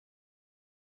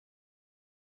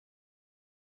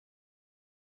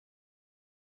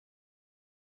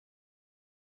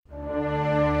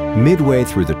Midway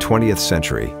through the 20th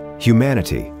century,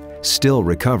 humanity, still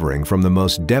recovering from the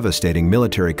most devastating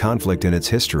military conflict in its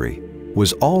history,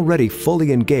 was already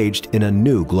fully engaged in a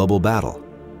new global battle,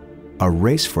 a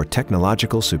race for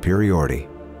technological superiority.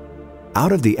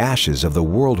 Out of the ashes of the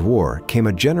World War came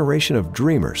a generation of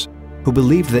dreamers who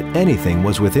believed that anything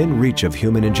was within reach of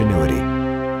human ingenuity.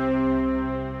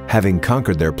 Having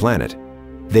conquered their planet,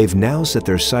 they've now set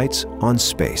their sights on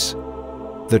space,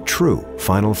 the true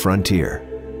final frontier.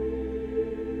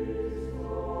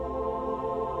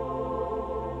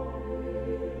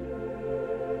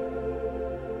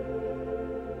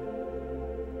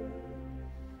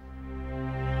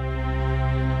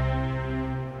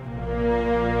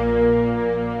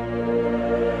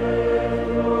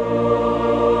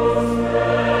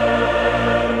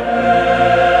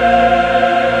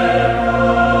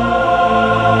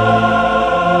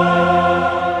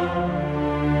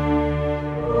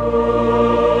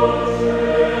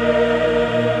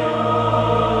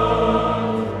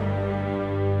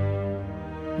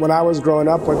 When I was growing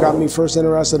up, what got me first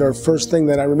interested, or first thing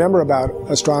that I remember about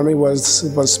astronomy was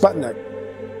Sputnik.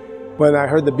 When I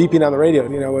heard the beeping on the radio,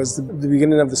 it was the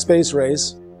beginning of the space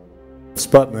race.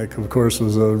 Sputnik, of course,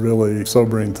 was a really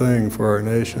sobering thing for our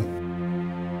nation.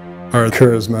 Our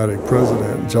charismatic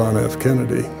president, John F.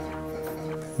 Kennedy,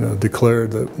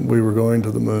 declared that we were going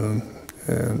to the moon,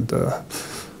 and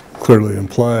clearly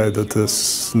implied that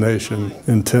this nation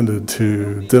intended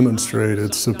to demonstrate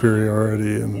its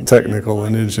superiority in technical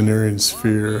and engineering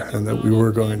sphere, and that we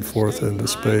were going forth into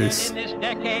space. In this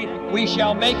decade, we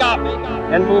shall make up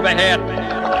and move ahead.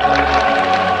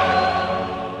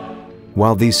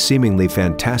 While these seemingly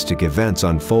fantastic events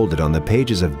unfolded on the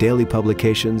pages of daily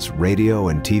publications, radio,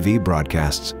 and TV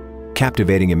broadcasts,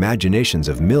 captivating imaginations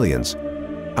of millions,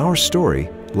 our story,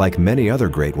 like many other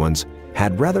great ones,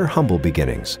 had rather humble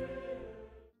beginnings.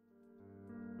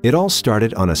 It all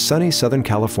started on a sunny Southern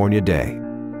California day,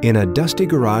 in a dusty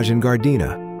garage in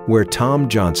Gardena, where Tom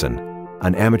Johnson,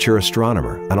 an amateur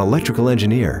astronomer, an electrical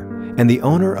engineer, and the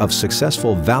owner of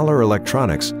successful Valor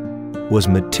Electronics, was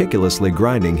meticulously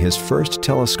grinding his first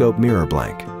telescope mirror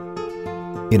blank.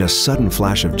 In a sudden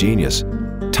flash of genius,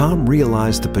 Tom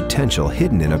realized the potential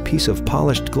hidden in a piece of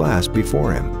polished glass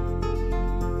before him.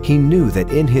 He knew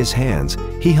that in his hands,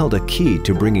 he held a key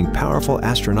to bringing powerful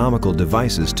astronomical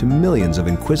devices to millions of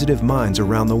inquisitive minds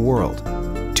around the world,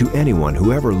 to anyone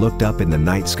who ever looked up in the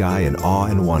night sky in awe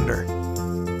and wonder.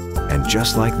 And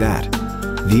just like that,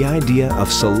 the idea of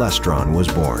Celestron was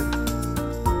born.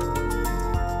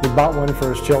 He bought one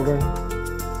for his children,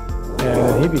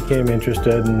 and he became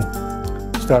interested and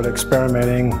started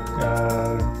experimenting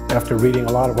after reading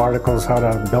a lot of articles how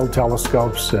to build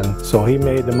telescopes, and so he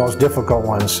made the most difficult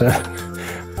ones. I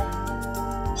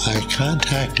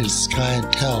contacted Sky and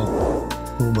Tel,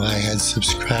 whom I had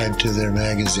subscribed to their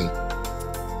magazine,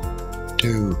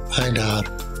 to find out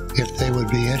if they would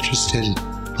be interested in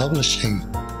publishing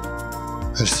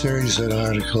a series of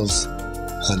articles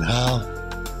on how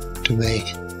to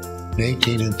make an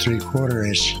 18 3/4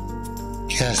 inch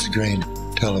Cassegrain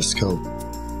telescope.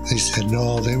 They said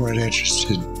no, they weren't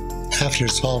interested. After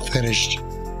it's all finished,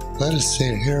 let us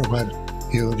hear what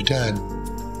you have done,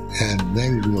 and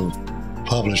maybe we'll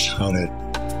publish on it.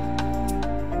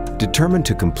 Determined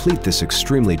to complete this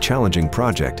extremely challenging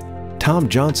project, Tom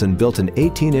Johnson built an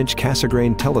 18-inch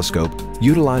Cassegrain telescope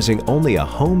utilizing only a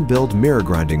home-built mirror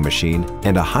grinding machine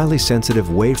and a highly sensitive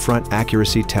wavefront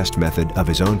accuracy test method of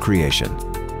his own creation.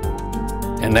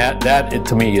 And that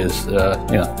to me is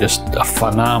just a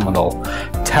phenomenal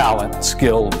talent,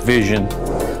 skill, vision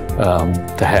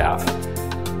to have.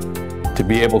 To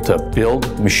be able to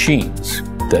build machines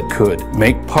that could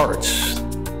make parts,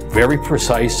 very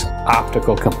precise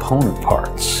optical component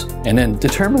parts, and then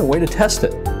determine a way to test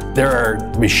it. There are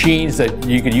machines that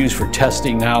you could use for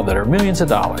testing now that are millions of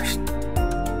dollars.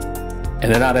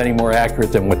 And they're not any more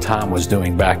accurate than what Tom was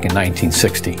doing back in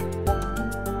 1960.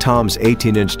 Tom's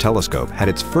 18-inch telescope had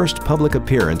its first public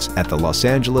appearance at the Los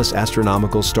Angeles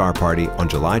Astronomical Star Party on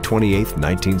July 28,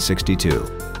 1962,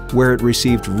 where it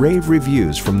received rave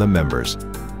reviews from the members.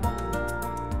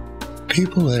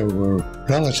 People that were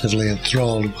relatively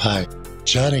enthralled by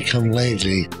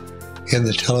Johnny-come-lately in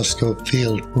the telescope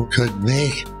field who could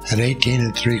make an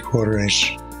 18 3/4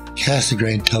 inch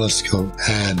Cassegrain telescope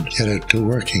and get it to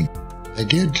working. I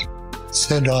did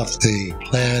send off the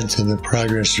plans and the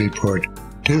progress report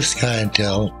to Sky and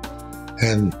Tel,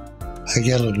 and I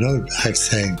get a note back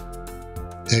saying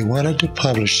they wanted to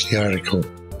publish the article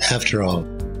after all.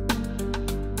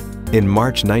 In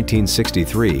March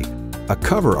 1963, a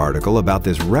cover article about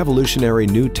this revolutionary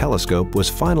new telescope was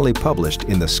finally published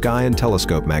in the Sky and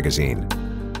Telescope magazine.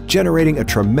 generating a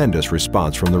tremendous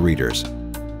response from the readers.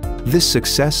 This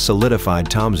success solidified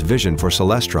Tom's vision for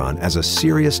Celestron as a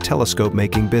serious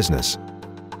telescope-making business.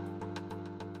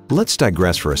 Let's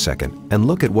digress for a second and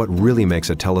look at what really makes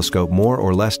a telescope more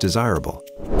or less desirable.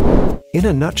 In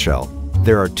a nutshell,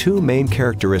 there are two main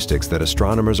characteristics that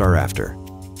astronomers are after: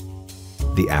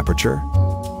 the aperture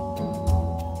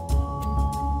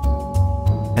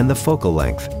and the focal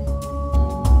length.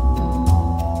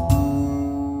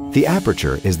 The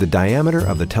aperture is the diameter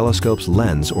of the telescope's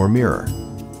lens or mirror.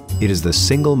 It is the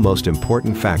single most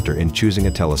important factor in choosing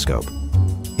a telescope.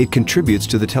 It contributes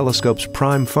to the telescope's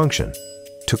prime function,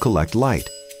 to collect light.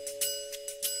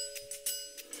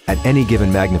 At any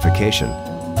given magnification,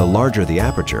 the larger the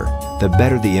aperture, the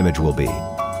better the image will be.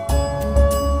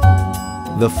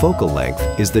 The focal length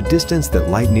is the distance that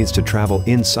light needs to travel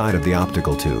inside of the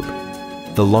optical tube.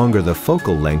 The longer the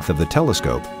focal length of the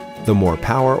telescope, the more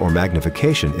power or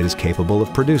magnification it is capable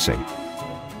of producing.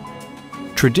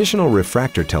 Traditional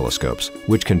refractor telescopes,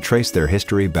 which can trace their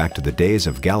history back to the days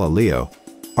of Galileo,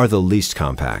 are the least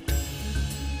compact.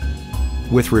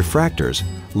 With refractors,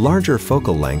 larger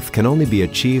focal length can only be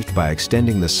achieved by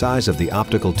extending the size of the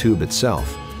optical tube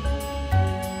itself.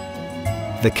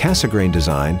 The Cassegrain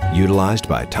design, utilized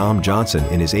by Tom Johnson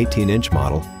in his 18-inch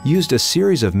model, used a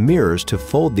series of mirrors to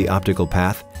fold the optical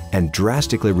path and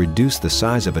drastically reduce the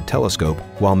size of a telescope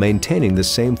while maintaining the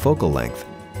same focal length.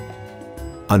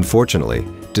 Unfortunately,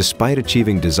 despite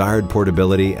achieving desired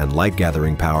portability and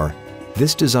light-gathering power,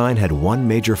 this design had one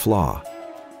major flaw: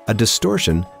 a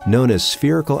distortion known as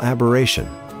spherical aberration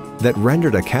that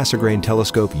rendered a Cassegrain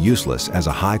telescope useless as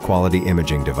a high-quality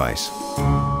imaging device.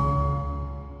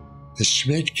 The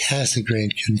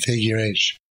Schmidt-Cassegrain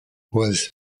configuration was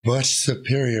much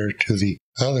superior to the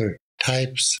other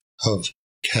types of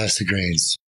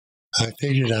Cassegrains. I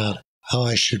figured out how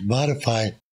I should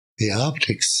modify the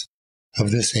optics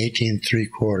of this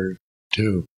 18¾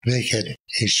 to make it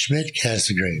a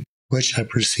Schmidt-Cassegrain, which I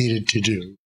proceeded to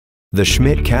do. The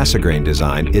Schmidt-Cassegrain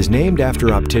design is named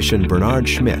after optician Bernard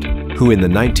Schmidt, who in the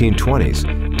 1920s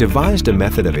devised a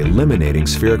method of eliminating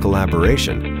spherical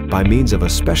aberration by means of a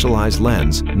specialized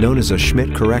lens known as a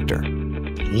Schmidt corrector.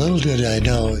 Little did I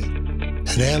know,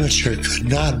 an amateur could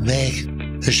not make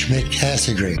the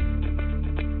Schmidt-Cassegrain.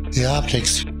 The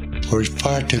optics were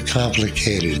far too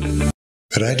complicated,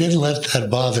 but I didn't let that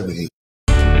bother me.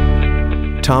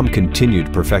 Tom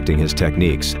continued perfecting his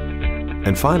techniques,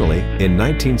 and finally, in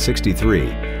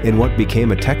 1963, in what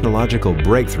became a technological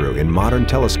breakthrough in modern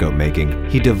telescope making,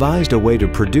 he devised a way to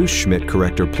produce Schmidt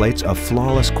corrector plates of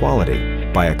flawless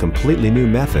quality by a completely new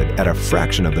method at a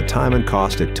fraction of the time and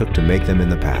cost it took to make them in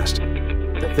the past.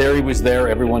 The theory was there.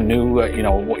 Everyone knew,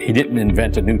 he didn't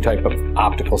invent a new type of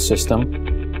optical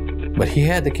system, but he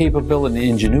had the capability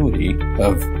and ingenuity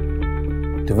of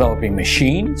developing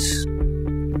machines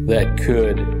that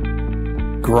could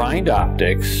grind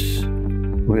optics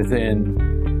within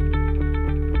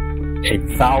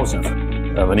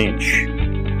 1/1000th of an inch,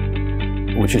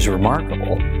 which is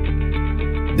remarkable.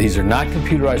 These are not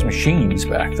computerized machines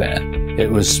back then.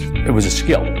 It was a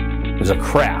skill. It was a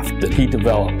craft that he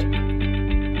developed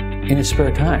in his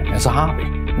spare time as a hobby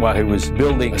while he was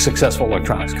building a successful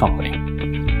electronics company.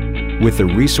 With the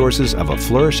resources of a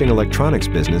flourishing electronics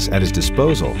business at his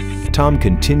disposal, Tom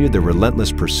continued the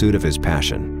relentless pursuit of his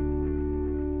passion.